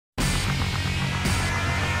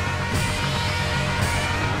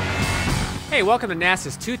Hey, welcome to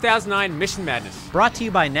NASA's 2009 Mission Madness. Brought to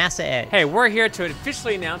you by NASA Edge. Hey, we're here to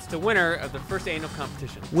officially announce the winner of the first annual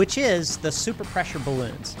competition. Which is the super pressure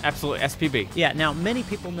balloons. Absolutely, SPB. Yeah, now many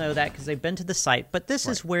people know that because they've been to the site, but this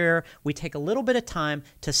is where we take a little bit of time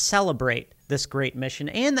to celebrate this great mission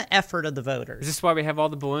and the effort of the voters. Is this why we have all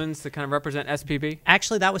the balloons to kind of represent SPB?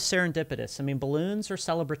 Actually, that was serendipitous. I mean, balloons are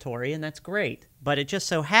celebratory, and that's great. But it just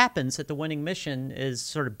so happens that the winning mission is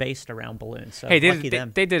sort of based around balloons. So hey,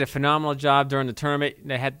 they did a phenomenal job during the tournament.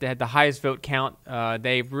 They had the highest vote count.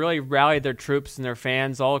 They really rallied their troops and their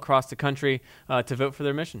fans all across the country to vote for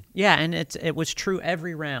their mission. Yeah, and it was true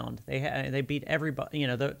every round. They beat everybody. You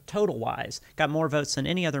know, the total wise got more votes than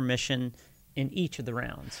any other mission in each of the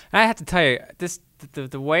rounds. I have to tell you,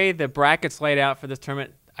 the way the brackets laid out for this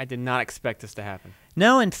tournament, I did not expect this to happen.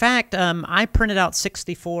 No, in fact, I printed out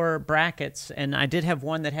 64 brackets, and I did have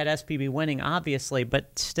one that had SPB winning, obviously,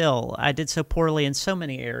 but still, I did so poorly in so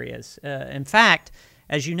many areas. In fact,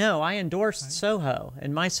 as you know, I endorsed Soho,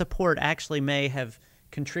 and my support actually may have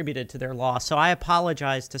contributed to their loss. So I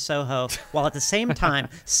apologize to Soho while at the same time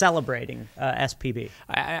celebrating SPB.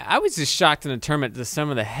 I was just shocked in the tournament that some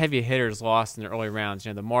of the heavy hitters lost in the early rounds.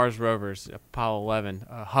 You know, the Mars rovers, Apollo 11,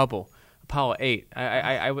 Hubble, Apollo 8.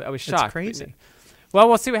 I was shocked. It's crazy. Well,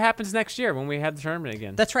 we'll see what happens next year when we have the tournament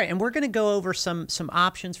again. That's right, and we're going to go over some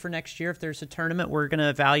options for next year. If there's a tournament, we're going to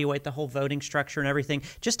evaluate the whole voting structure and everything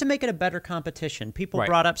just to make it a better competition. People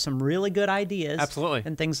brought up some really good ideas, absolutely,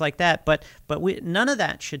 and things like that, but none of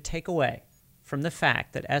that should take away from the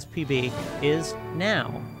fact that SPB is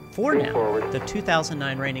now, the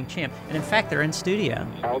 2009 reigning champ. And in fact, they're in studio.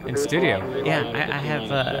 In studio? Yeah, I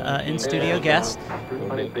have an in-studio guest,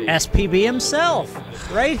 SPB himself,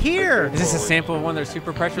 right here. Is this a sample of one of their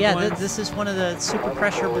super pressure balloons? Yeah, this is one of the super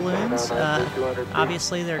pressure balloons.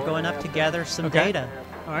 Obviously, they're going up to gather some data.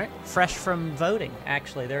 All right. Fresh from voting,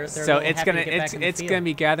 actually. They're so it's gonna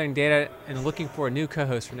be gathering data and looking for a new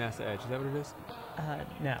co-host for NASA Edge. Is that what it is?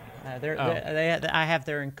 No, I have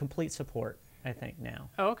their in complete support, I think, now.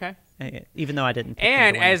 Oh, okay. Even though I didn't.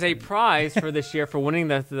 And as a prize for this year for winning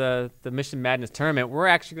the Mission Madness tournament, we're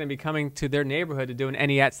actually going to be coming to their neighborhood to do an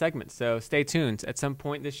NEAT segment. So stay tuned. At some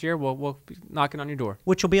point this year, we'll be knocking on your door.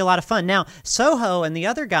 Which will be a lot of fun. Now, Soho and the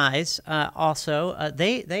other guys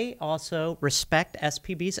they also respect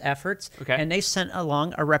SPB's efforts, and they sent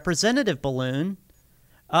along a representative balloon.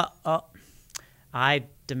 I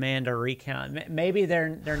demand a recount. Maybe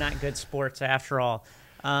they're not good sports after all.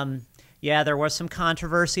 Yeah, there was some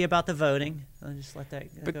controversy about the voting. I'll just let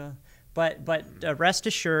that go. But rest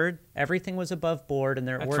assured, everything was above board, and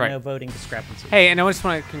there were no voting discrepancies. Hey, and I just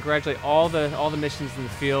want to congratulate all the missions in the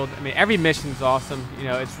field. I mean, every mission's awesome. You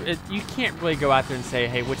know, you can't really go out there and say,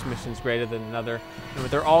 hey, which mission's greater than another. You know,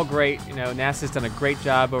 they're all great. You know, NASA's done a great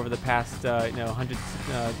job over the past 100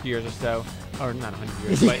 years or so. Or not 100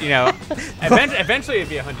 years, but, you know, eventually it'd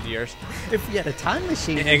be 100 years. If you had a time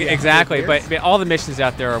machine. Exactly, but all the missions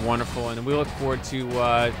out there are wonderful, and we look forward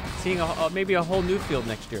to seeing maybe a whole new field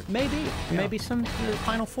next year. Maybe some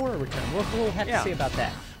Final Four return. We'll have to see about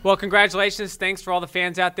that. Well, congratulations! Thanks for all the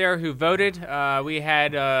fans out there who voted. We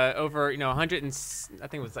had over 100 and I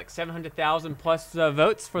think it was like 700,000 plus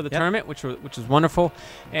votes for the tournament, which was wonderful,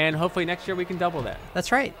 and hopefully next year we can double that.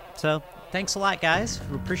 That's right. So thanks a lot, guys.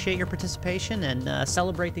 We appreciate your participation and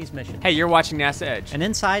celebrate these missions. Hey, you're watching NASA Edge. An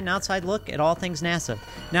inside and outside look at all things NASA.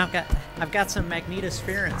 Now I've got some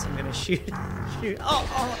magnetospherence. I'm going to shoot.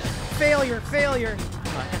 Oh, failure.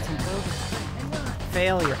 Oh, I got some bogus.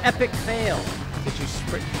 Failure. Epic fail. Did you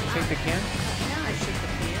shake the can? Yeah, I shook the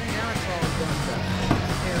can. Now it's all done.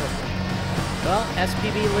 Terrible. Well,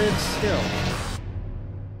 SPB lives still.